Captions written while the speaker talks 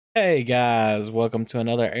Hey guys, welcome to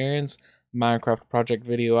another Aaron's Minecraft project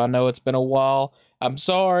video. I know it's been a while. I'm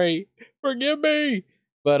sorry. Forgive me.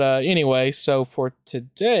 But anyway, so for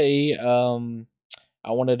today,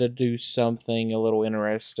 I wanted to do something a little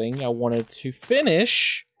interesting. I wanted to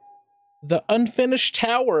finish the unfinished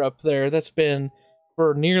tower up there that's been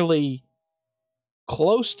for nearly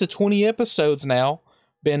close to 20 episodes now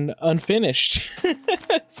been unfinished.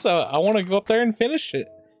 So I want to go up there and finish it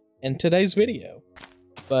in today's video.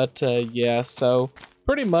 But yeah, so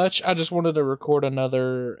pretty much I just wanted to record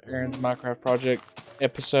another Aaron's Minecraft project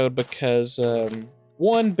episode because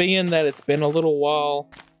one, being that it's been a little while,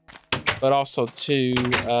 but also two,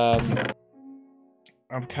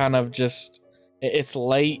 I'm kind of just, it's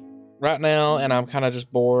late right now and I'm kind of just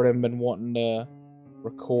bored and been wanting to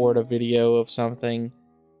record a video of something,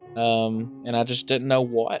 and I just didn't know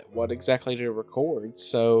what exactly to record,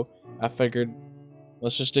 so I figured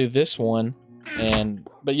let's just do this one.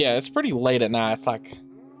 But yeah, it's pretty late at night. It's like,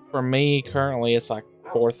 for me currently, it's like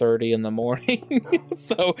 4:30 in the morning.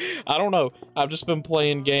 So I don't know. I've just been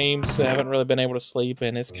playing games. I haven't really been able to sleep,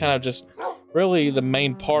 and it's kind of just really the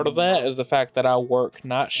main part of that is the fact that I work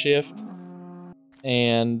night shift,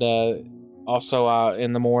 and also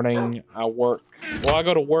in the morning I work. Well, I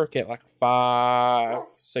go to work at like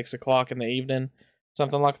 6 o'clock in the evening,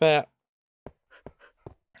 something like that,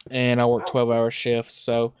 and I work 12-hour shifts.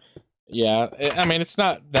 So yeah, I mean, it's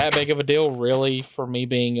not that big of a deal, really, for me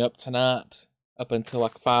being up tonight, up until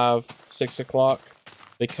like 5, 6 o'clock,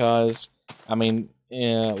 because, I mean,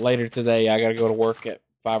 later today, I gotta go to work at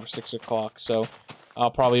 5 or 6 o'clock, so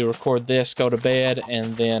I'll probably record this, go to bed,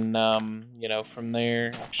 and then, you know, from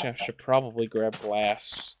there, actually, I should probably grab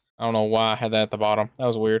glass. I don't know why I had that at the bottom. That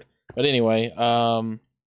was weird. But anyway, we'll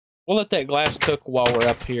let that glass cook while we're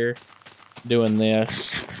up here doing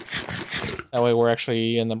this. That way we're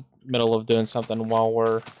actually in the middle of doing something while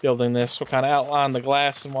we're building this. We'll kind of outline the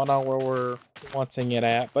glass and whatnot where we're wanting it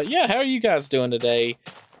at. But yeah, how are you guys doing today?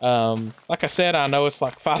 Like I said, I know it's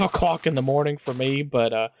like 5 o'clock in the morning for me,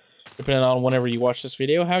 but depending on whenever you watch this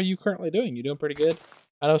video, how are you currently doing? You doing pretty good?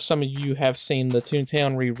 I know some of you have seen the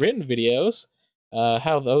Toontown rewritten videos.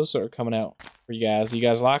 How those are coming out for you guys? You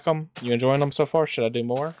guys like them? You enjoying them so far? Should I do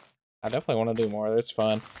more? I definitely want to do more. It's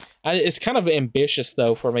fun. It's kind of ambitious,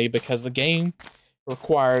 though, for me, because the game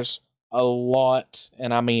requires a lot,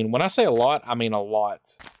 and I mean, when I say a lot, I mean a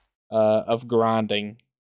lot of grinding.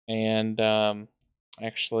 And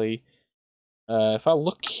actually, if I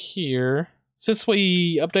look here, since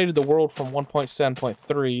we updated the world from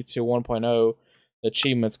 1.7.3 to 1.0, the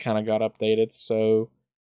achievements kind of got updated. So,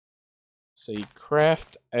 let's see,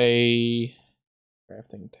 craft a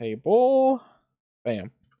crafting table.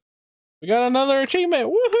 Bam. We got another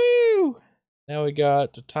achievement. Woohoo! Now we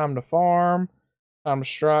got time to farm, time to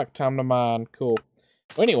strike, time to mine. Cool.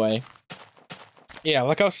 Well, anyway, yeah,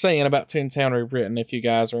 like I was saying about Toontown Rewritten, if you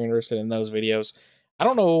guys are interested in those videos, I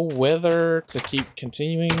don't know whether to keep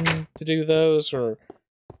continuing to do those or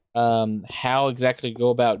how exactly to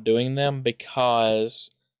go about doing them,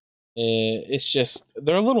 because it's just,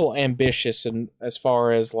 they're a little ambitious in, as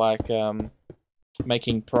far as like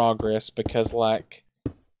making progress, because like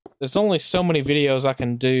there's only so many videos I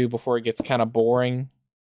can do before it gets kind of boring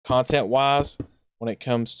content-wise when it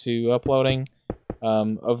comes to uploading,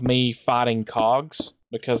 of me fighting cogs,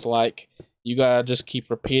 because like you gotta just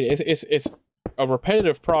keep repeating. It's a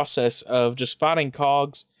repetitive process of just fighting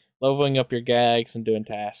cogs, leveling up your gags, and doing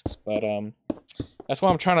tasks. But that's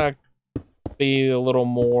why I'm trying to be a little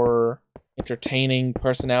more entertaining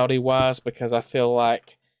personality-wise, because I feel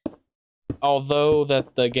like although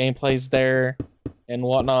that the gameplay's there and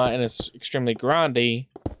whatnot, and it's extremely grindy,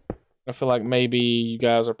 I feel like maybe you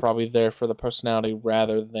guys are probably there for the personality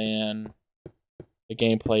rather than the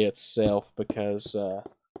gameplay itself, because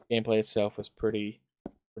gameplay itself is pretty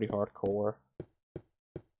hardcore.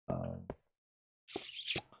 I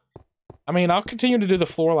mean, I'll continue to do the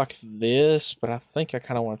floor like this, but I think I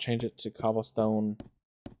kind of want to change it to cobblestone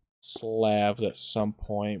slabs at some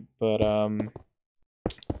point. But I've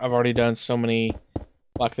already done so many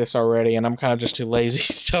like this already, and I'm kind of just too lazy,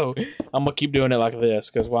 so I'm gonna keep doing it like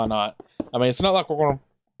this, because why not? I mean, it's not like we're gonna,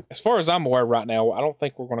 as far as I'm aware right now, I don't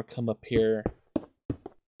think we're gonna come up here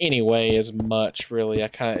anyway as much, really.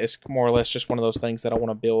 It's more or less just one of those things that I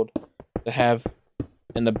want to build to have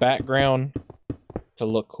in the background to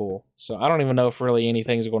look cool. So I don't even know if really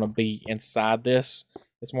anything's going to be inside this.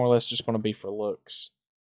 It's more or less just going to be for looks.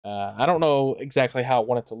 I don't know exactly how I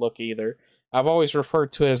want it to look either. I've always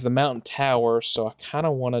referred to it as the mountain tower, so I kind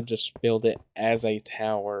of want to just build it as a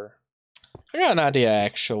tower. I got an idea,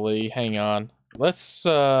 actually. Hang on. Let's,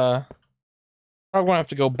 probably gonna have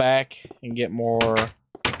to go back and get more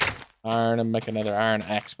iron and make another iron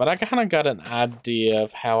axe. But I kind of got an idea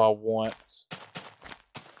of how I want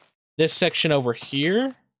this section over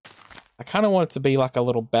here. I kind of want it to be like a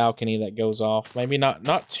little balcony that goes off. Maybe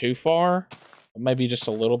not too far, but maybe just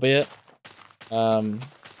a little bit. Because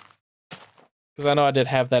I know I did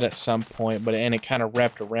have that at some point, and it kind of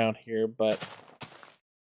wrapped around here, but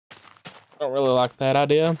I don't really like that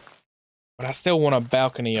idea. But I still want a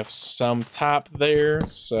balcony of some type there,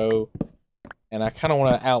 so... And I kind of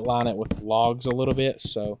want to outline it with logs a little bit,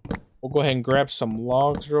 so we'll go ahead and grab some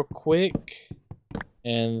logs real quick.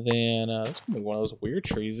 And then, this is going to be one of those weird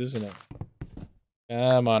trees, isn't it?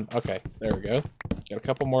 Come on. Okay, there we go. Got a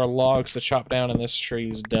couple more logs to chop down, and this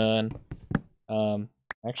tree's done.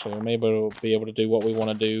 Actually, we may be able to do what we want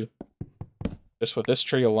to do just with this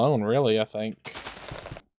tree alone, really, I think.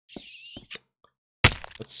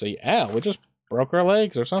 Let's see. Ow, we just broke our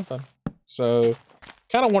legs or something. So...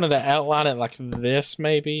 kind of wanted to outline it like this,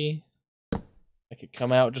 maybe. Make it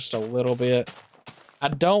come out just a little bit. I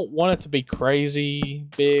don't want it to be crazy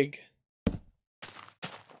big.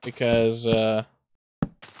 Because, then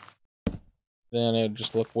it'd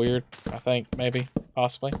just look weird, I think, maybe,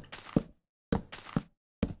 possibly.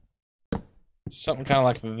 Something kind of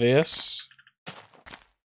like this.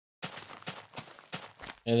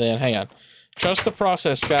 And then, hang on. Trust the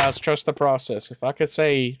process, guys. Trust the process. If I could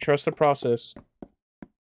say trust the process...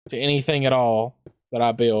 to anything at all that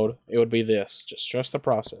I build, it would be this. Just trust the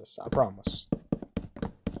process. I promise.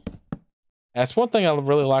 That's one thing I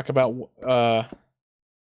really like about update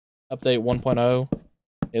 1.0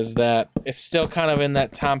 is that it's still kind of in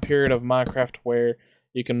that time period of Minecraft where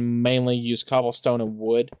you can mainly use cobblestone and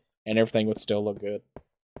wood and everything would still look good.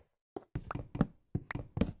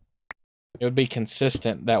 It would be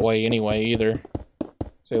consistent that way anyway, either.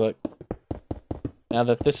 See, look. Now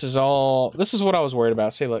that this is all... this is what I was worried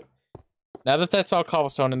about. See, look. Now that that's all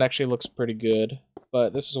cobblestone, it actually looks pretty good.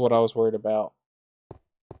 But this is what I was worried about.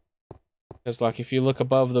 Because, like, if you look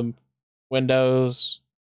above the windows,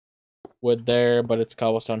 wood there, but it's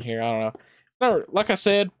cobblestone here. I don't know. It's not, like I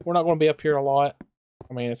said, we're not going to be up here a lot.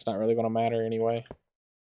 I mean, it's not really going to matter anyway.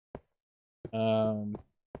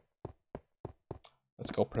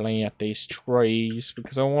 Let's go plant these trees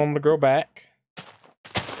because I want them to grow back.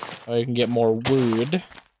 Oh, you can get more wood.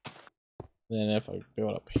 Then if I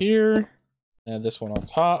build up here, and this one on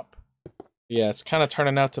top. Yeah, it's kind of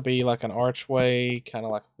turning out to be like an archway, kind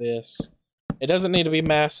of like this. It doesn't need to be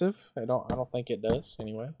massive. I don't think it does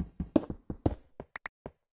anyway.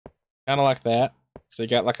 Kind of like that. So you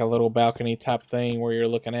got like a little balcony type thing where you're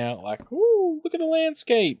looking out like, ooh, look at the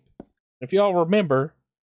landscape. If y'all remember,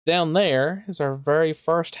 down there is our very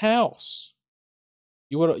first house.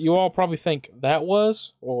 You all probably think that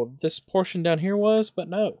was, or this portion down here was, but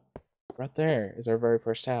no. Right there is our very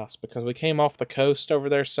first house because we came off the coast over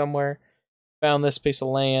there somewhere, found this piece of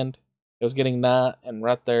land. It was getting night, and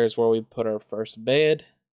right there is where we put our first bed,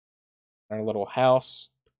 our little house,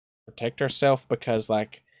 protect ourselves because,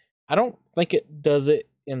 like, I don't think it does it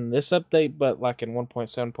in this update, but like in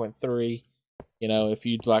 1.7.3, you know, if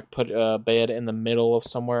you'd like put a bed in the middle of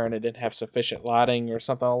somewhere and it didn't have sufficient lighting or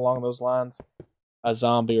something along those lines, a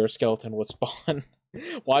zombie or a skeleton would spawn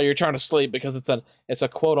while you're trying to sleep because it's a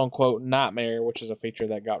quote unquote nightmare, which is a feature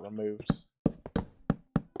that got removed.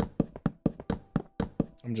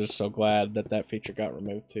 I'm just so glad that that feature got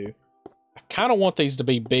removed too. I kind of want these to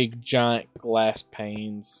be big giant glass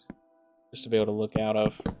panes just to be able to look out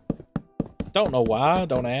of. Don't know why,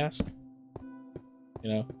 don't ask. You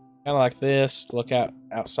know, kind of like this, look out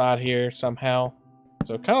outside here somehow.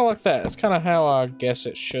 So kind of like that. That's kind of how I guess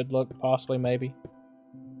it should look, possibly, maybe.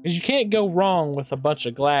 Because you can't go wrong with a bunch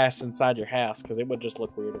of glass inside your house, because it would just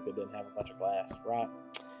look weird if it didn't have a bunch of glass, right?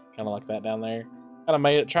 Kind of like that down there. Kind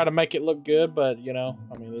of try to make it look good, but, you know,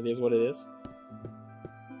 I mean, it is what it is.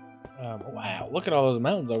 Wow, look at all those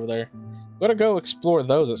mountains over there. Gotta go explore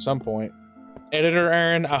those at some point. Editor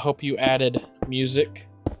Aaron, I hope you added music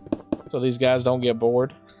so these guys don't get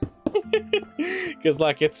bored. Because,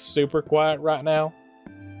 like, it's super quiet right now.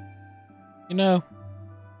 You know,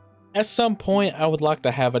 at some point, I would like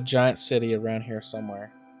to have a giant city around here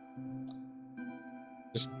somewhere.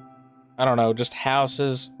 Just, I don't know, just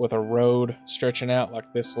houses with a road stretching out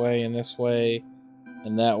like this way and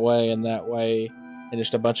that way and that way, and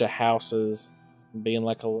just a bunch of houses being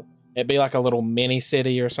like it'd be like a little mini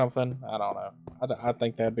city or something. I don't know. I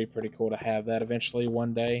think that'd be pretty cool to have that eventually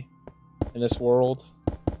one day in this world.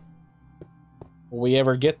 Will we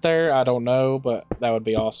ever get there? I don't know, but that would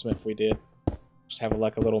be awesome if we did. Just have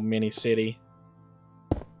like a little mini city.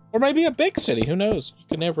 Or maybe a big city, who knows?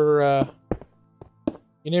 You never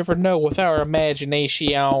know with our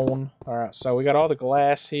imagination. Alright, so we got all the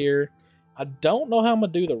glass here. I don't know how I'm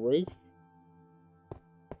gonna do the roof.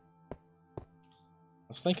 I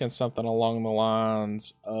was thinking something along the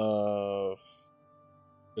lines of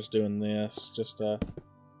just doing this,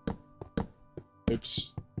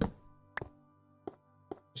 oops.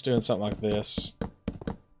 Just doing something like this.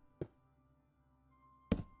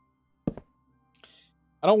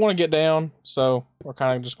 I don't want to get down, so we're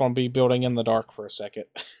kind of just going to be building in the dark for a second.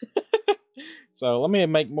 So let me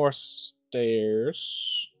make more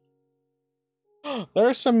stairs.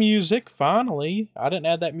 There's some music, finally. I didn't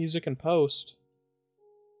add that music in post.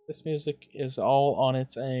 This music is all on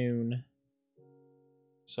its own.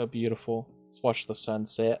 So beautiful. Let's watch the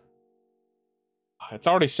sunset. It's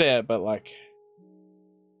already set, but like...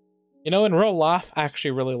 You know, in real life, I actually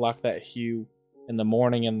really like that hue in the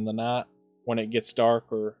morning and the night. When it gets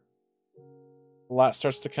dark or the light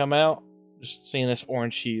starts to come out, just seeing this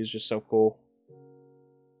orange hue is just so cool.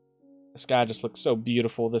 The sky just looks so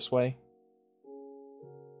beautiful this way.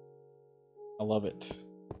 I love it.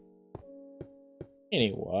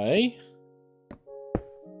 Anyway.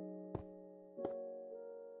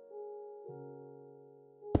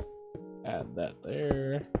 Add that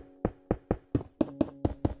there.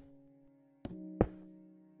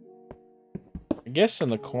 I guess in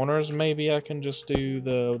the corners maybe I can just do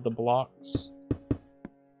the blocks,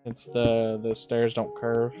 since the stairs don't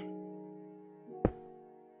curve.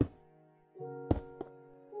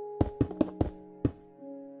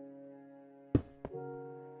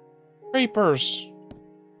 Creepers!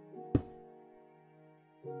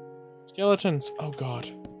 Skeletons! Oh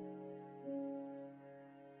god.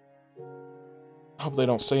 I hope they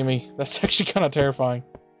don't see me. That's actually kind of terrifying.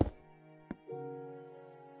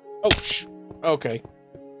 Oh okay.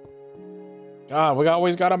 God, we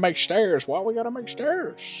always gotta make stairs. Why we gotta make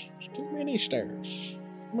stairs? There's too many stairs.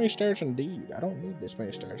 Too many stairs indeed. I don't need this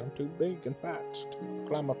many stairs. I'm too big and fat to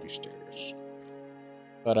climb up these stairs.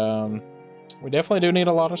 But we definitely do need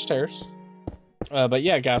a lot of stairs. But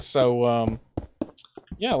yeah, guys. So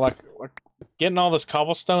yeah, like getting all this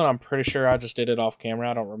cobblestone. I'm pretty sure I just did it off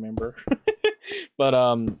camera. I don't remember. But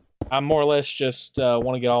I more or less just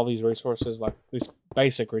want to get all these resources, like these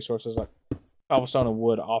basic resources, like cobblestone and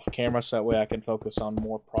wood, off camera, so that way I can focus on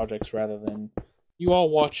more projects rather than you all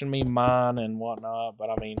watching me mine and whatnot. But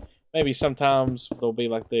I mean, maybe sometimes there'll be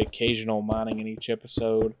like the occasional mining in each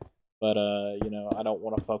episode, but you know, I don't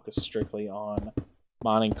want to focus strictly on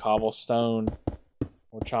mining cobblestone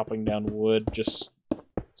or chopping down wood, just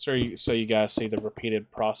so you guys see the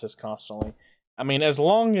repeated process constantly. I mean, as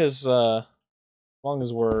long as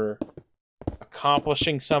we're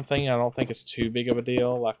accomplishing something, I don't think it's too big of a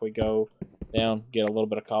deal. Like we go down, get a little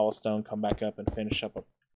bit of cobblestone, come back up and finish up a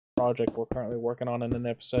project we're currently working on in an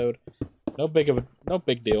episode. No big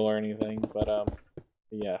deal or anything, but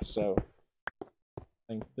yeah, so I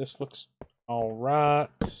think this looks all right.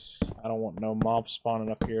 I don't want no mobs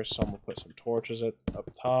spawning up here, so I'm gonna put some torches up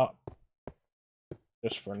top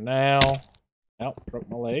just for now. Ow, broke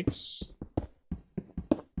my legs.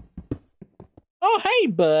 Oh, hey,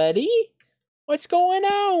 buddy. What's going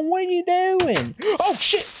on? What are you doing? Oh,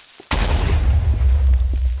 shit.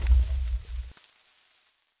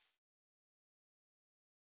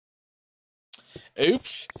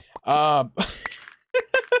 Oops. I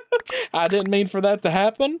didn't mean for that to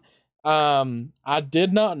happen. I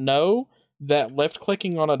did not know that left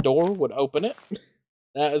clicking on a door would open it.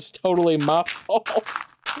 That is totally my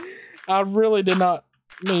fault. I really did not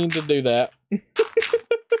mean to do that.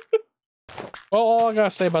 Well, all I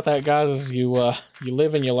gotta say about that, guys, is you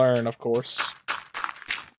live and you learn, of course.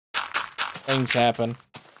 Things happen.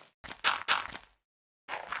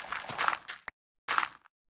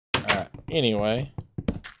 Alright, anyway.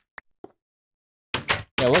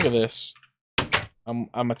 Yeah, look at this.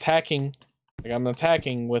 I'm attacking. Like, I'm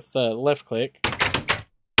attacking with left click.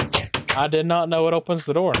 I did not know it opens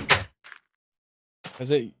the door.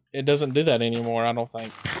 Cause it doesn't do that anymore, I don't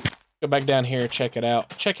think. Go back down here, check it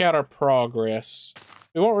out. Check out our progress.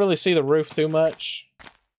 We won't really see the roof too much.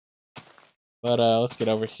 But let's get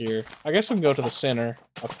over here. I guess we can go to the center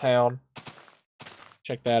of town.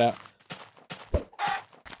 Check that out.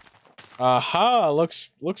 Aha,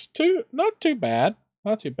 looks not too bad.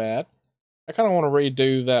 Not too bad. I kind of want to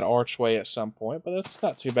redo that archway at some point, but that's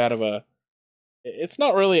not too bad of a... It's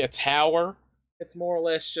not really a tower. It's more or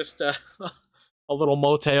less just a, a little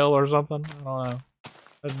motel or something. I don't know.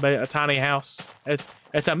 A tiny house.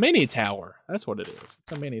 It's a mini tower. That's what it is.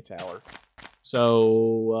 It's a mini tower.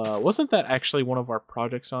 So, wasn't that actually one of our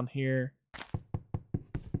projects on here?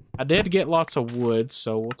 I did get lots of wood,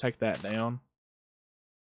 so we'll take that down.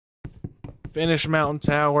 Finish mountain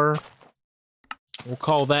tower. We'll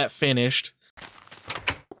call that finished.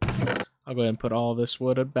 I'll go ahead and put all this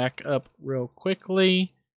wood back up real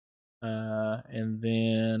quickly. And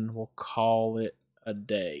then we'll call it a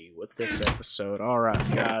day with this episode.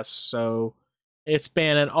 Alright, guys. So it's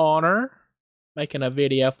been an honor making a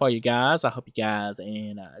video for you guys. I hope you guys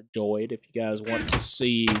enjoyed. If you guys want to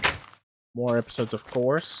see more episodes, of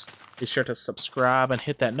course, be sure to subscribe and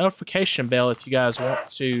hit that notification bell if you guys want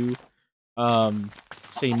to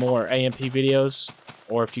see more AMP videos,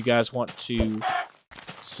 or if you guys want to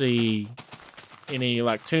see any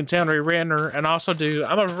like Toontown rerun, and also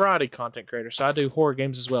I'm a variety content creator, so I do horror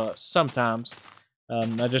games as well sometimes.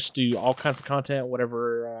 I just do all kinds of content,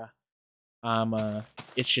 whatever I'm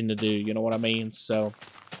itching to do, you know what I mean? So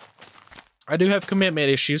I do have commitment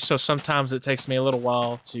issues, so sometimes it takes me a little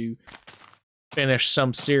while to finish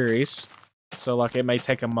some series. So like it may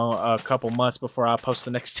take a couple months before I post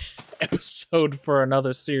the next episode for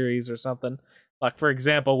another series or something. Like for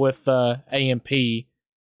example with AMP,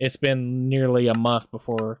 it's been nearly a month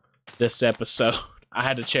before this episode. I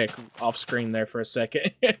had to check off screen there for a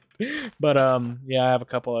second. But yeah, I have a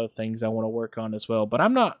couple other things I want to work on as well. But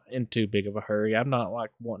I'm not in too big of a hurry. I'm not like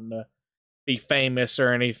wanting to be famous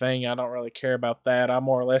or anything. I don't really care about that. I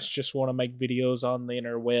more or less just want to make videos on the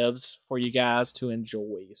interwebs for you guys to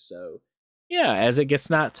enjoy. So yeah, as it gets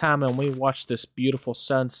nighttime and we watch this beautiful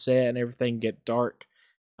sunset and everything get dark,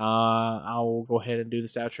 I'll go ahead and do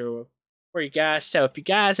this outro for you guys. So if you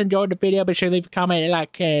guys enjoyed the video, be sure to leave a comment,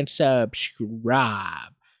 like, and subscribe.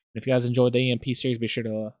 And if you guys enjoyed the EMP series, be sure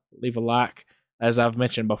to leave a like, as I've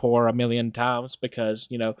mentioned before a million times, because,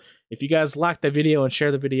 you know, if you guys like the video and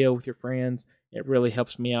share the video with your friends, it really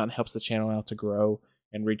helps me out and helps the channel out to grow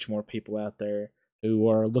and reach more people out there who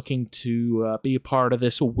are looking to be a part of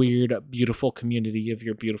this weird, beautiful community of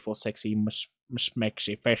your beautiful, sexy,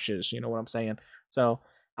 smexy fishes. You know what I'm saying? So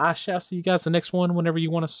I shall see you guys the next one whenever you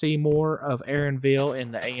want to see more of Aaronville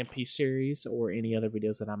in the AMP series or any other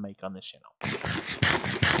videos that I make on this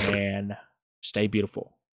channel. And stay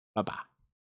beautiful. Bye-bye.